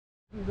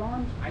His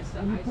arms. I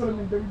still, and you I put still, them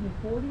in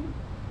WD-40.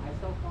 I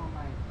still call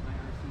my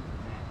RCs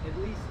in that. At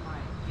least my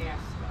gas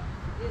stuff.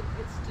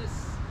 It's just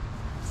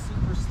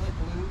super slick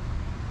lube.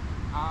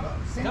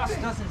 Dust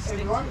doesn't stick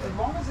to it. As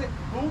long as it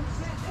moves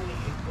it and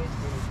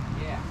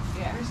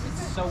yeah, it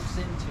soaks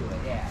into it.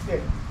 Yeah.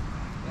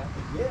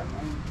 Yeah,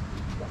 man.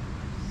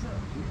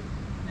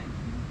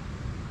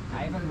 I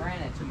haven't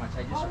ran it too much.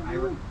 I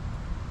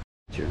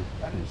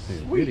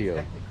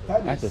Video.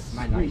 That is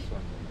my sweet. nice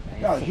one.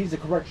 No, he's a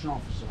correction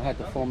officer. I had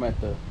to format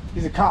the.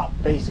 He's a cop,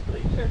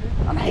 basically.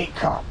 And I hate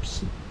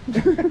cops.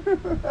 That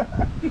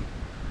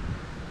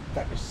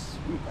is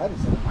sweet. That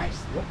is a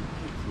nice looking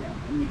piece. Yeah,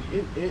 I mean,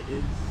 it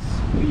is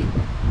sweet.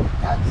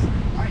 That's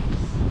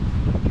nice.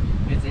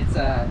 It's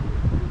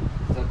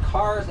the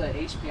car's a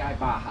HPI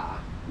Baja.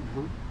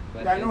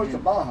 But I know it's a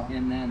Baja.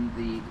 And then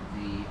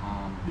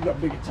You got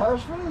bigger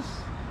tires for this?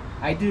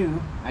 I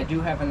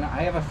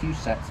have a few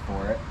sets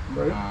for it.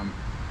 Right.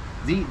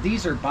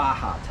 These are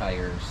Baja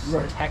tires.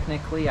 Right. So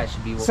technically, I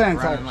should be Sand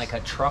running tires. like a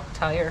truck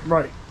tire.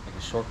 Right. Like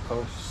a short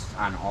coast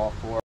on all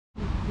four.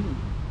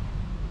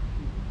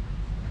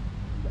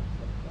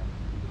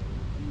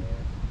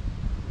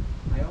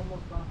 I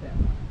almost bought that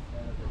one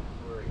instead of the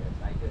Victorias.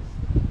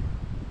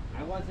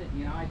 I wasn't,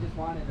 I just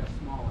wanted a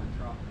smaller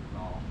truck is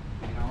all.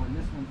 And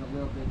this one's a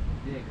little bit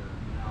bigger,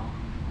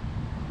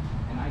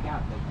 And I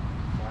got big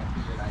ones, so I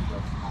figured I'd go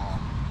small.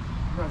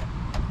 Right.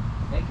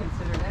 They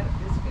consider that a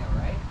fifth scale,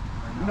 right?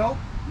 Or no?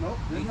 Nope.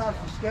 It's not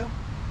Scale. a scale.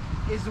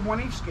 It's the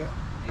 1/8 scale.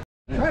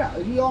 Try it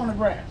out. You on the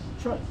grass.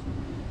 Trust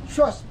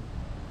me.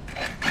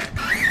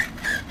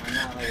 I'm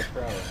not like a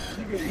pro.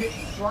 You can hit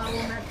the throttle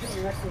on that thing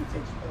and that thing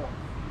takes off.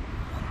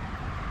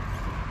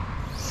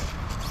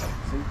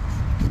 See?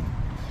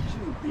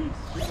 She's a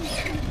beast.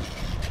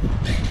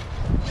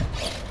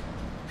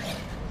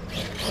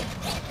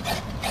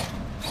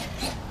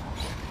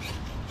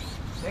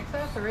 Six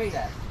S or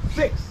 8S?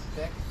 6.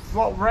 6.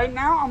 Well, right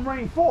now I'm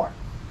running 4.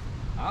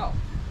 Oh.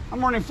 I'm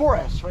running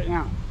 4S right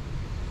now.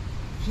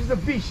 She's a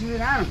beast. She's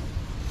an animal.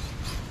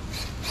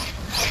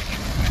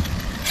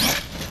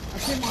 I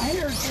said my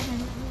hair is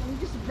we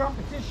get some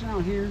competition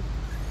out here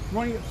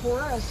running at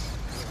 4S.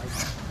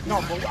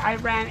 No, but I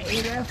ran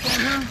 8S on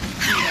her.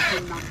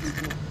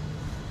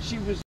 She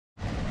was.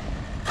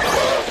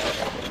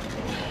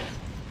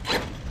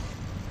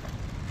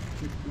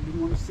 You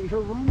want to see her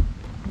room?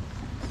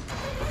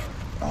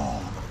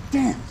 Oh,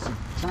 damn.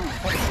 It's trying to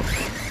fight.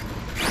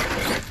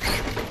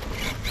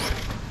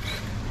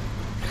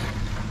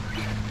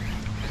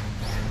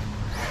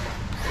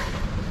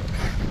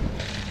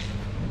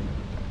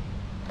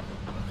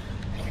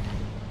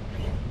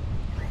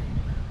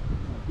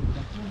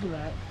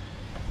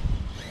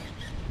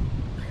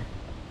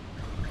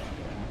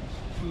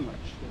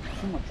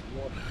 Too much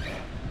water.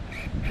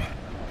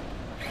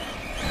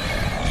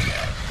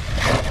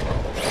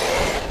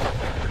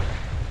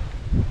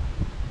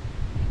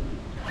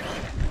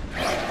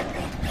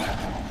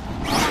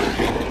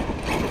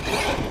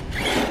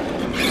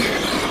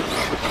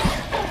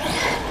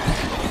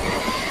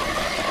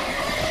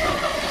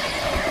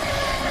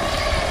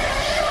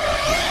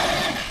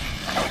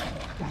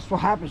 That's what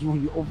happens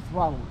when you over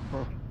throttle it,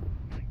 bro.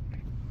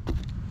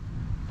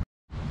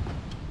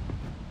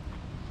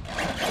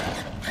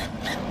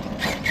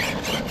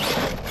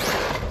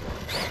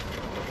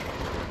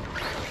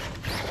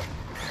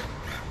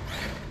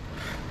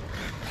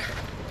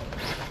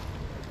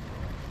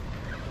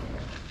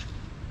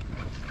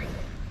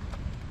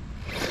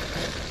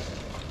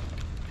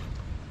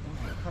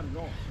 Cut it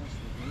off. That's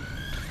the reason.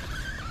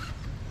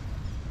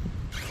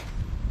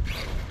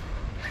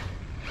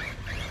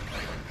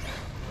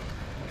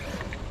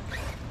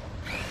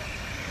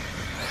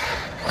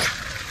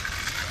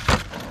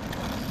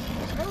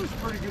 That was a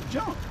pretty good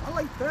jump. I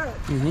like that.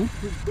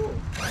 Mm-hmm. It's cool.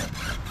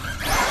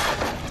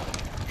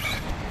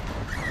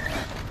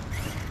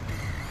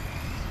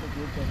 Let's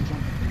get that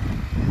jump.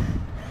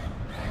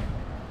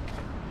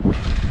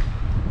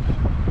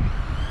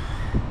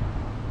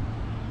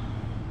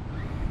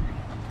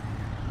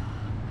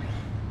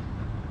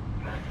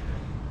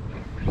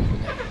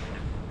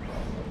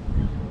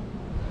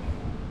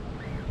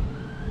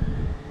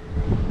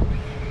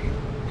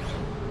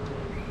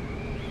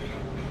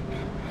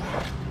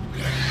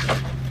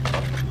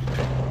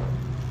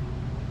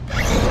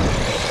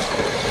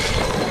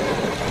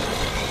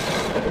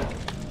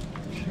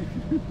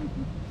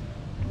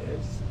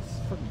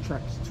 Fucking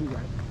tracks too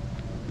right.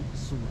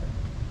 So right.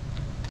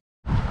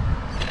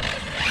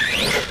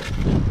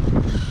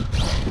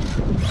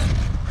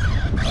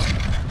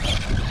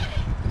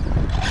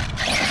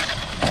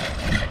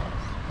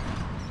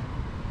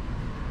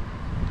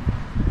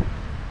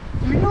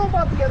 Do you know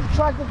about the other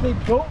track that they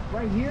built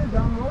right here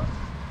down the road?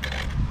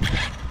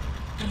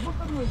 They built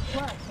them with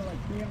tracks for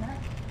like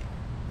BMX.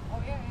 Oh,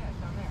 yeah, it's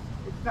down there.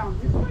 It's down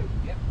this way?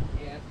 Yep.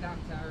 Yeah, it's down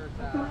there.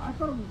 I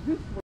thought it was this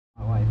way.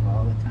 My wife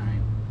all the time.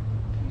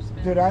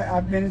 Dude,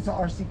 I've been into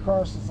RC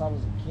cars since I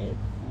was a kid.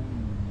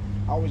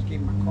 I always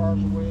gave my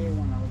cars away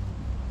when I was.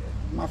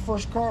 My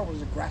first car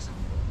was a Grasshopper,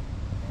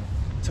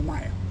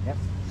 Tamiya. Yep.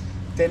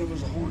 Then it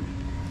was a Hornet.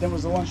 Then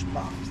was the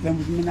Lunchbox. Then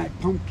was Midnight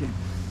Pumpkin.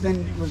 Then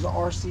it was the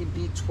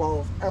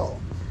RCB12L.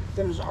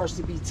 Then it was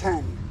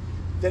RCB10.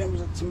 Then it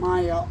was a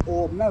Tamiya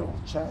all metal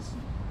chassis.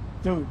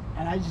 Dude,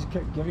 and I just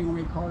kept giving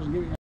away cars and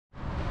giving.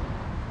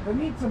 They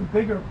need some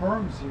bigger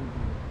berms here,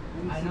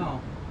 dude. I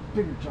know.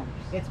 Bigger jumps.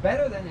 It's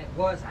better than it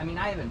was. I mean,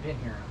 I haven't been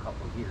here in a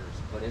couple of years,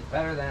 but it's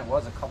better than it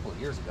was a couple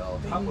of years ago.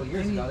 A couple of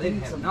years ago, they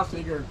didn't have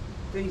nothing. Bigger,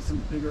 they need some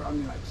bigger, I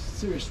mean, like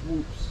serious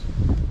swoops.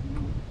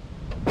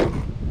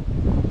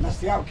 That's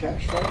the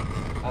Outcast,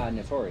 right?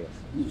 Notorious.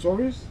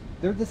 Notorious?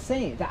 They're the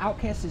same. The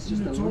Outcast is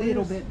just Notorious? a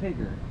little bit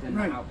bigger than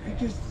Right. the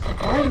Outcast. It just, the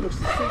body looks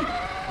the same.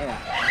 Yeah.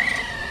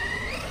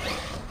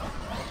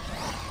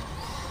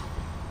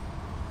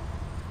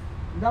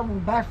 That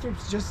one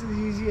backflips just as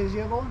easy as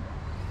the other one?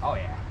 Oh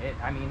yeah.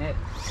 I mean it.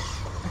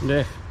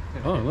 Yeah.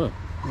 Oh look,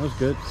 that was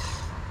good.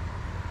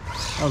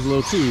 That was a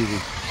little too easy.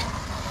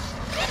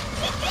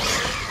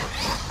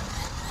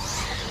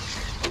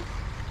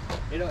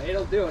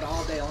 It'll do it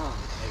all day long.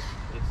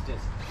 It's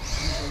just.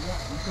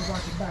 You can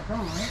watch it back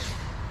on, right?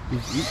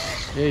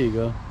 There you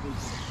go.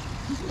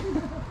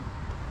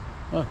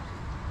 Oh,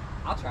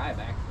 I'll try a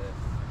backflip.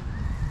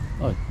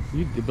 oh,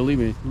 you believe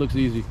me, it looks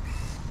easy.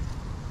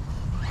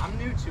 I'm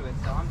new to it,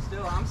 so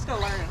I'm still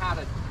learning how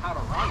to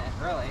run it,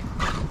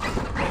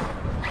 really.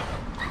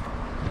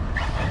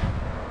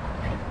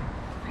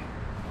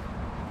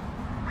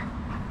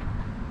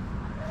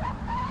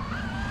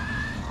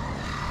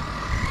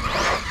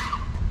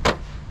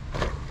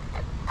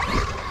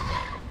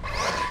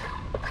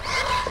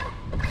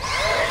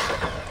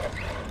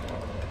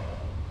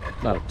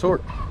 A lot of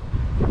torque.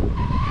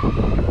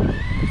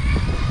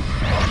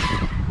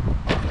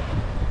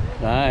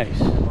 Nice.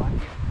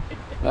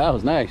 That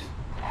was nice.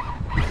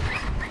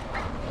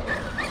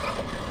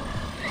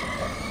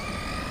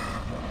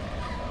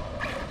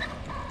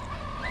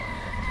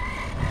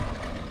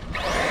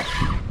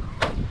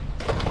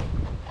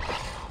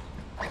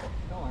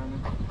 Don't learn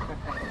it.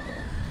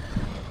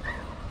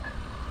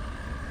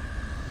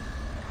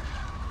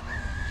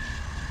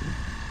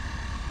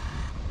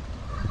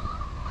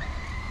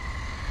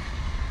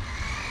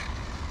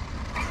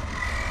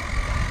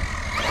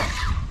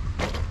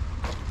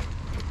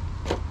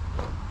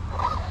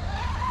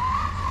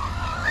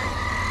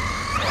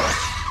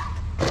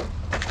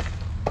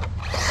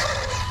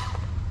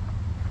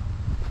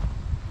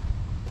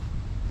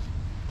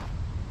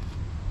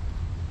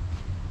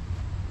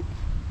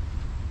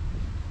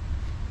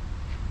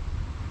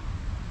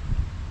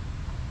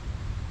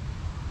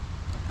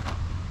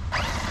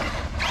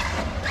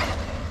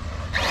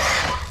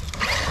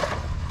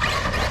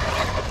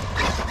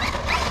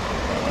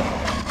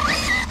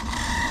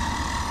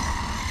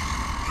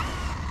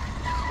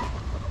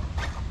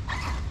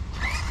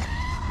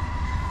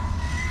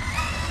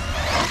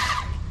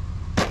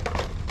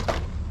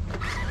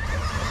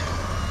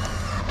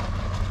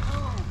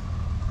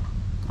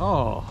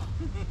 Oh,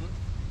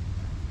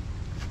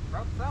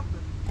 Broke something.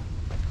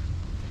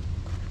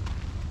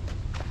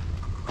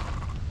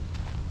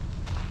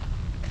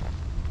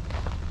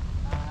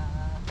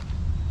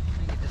 I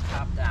think it just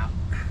popped out.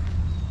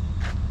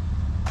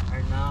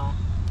 Or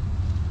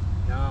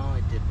no,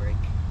 it did break.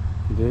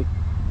 you did?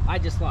 I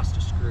just lost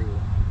a screw,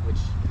 which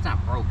it's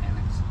not broken.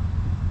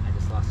 I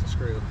just lost a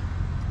screw.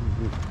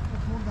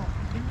 Mm-hmm. Hold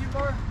on. Pinion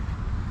bar?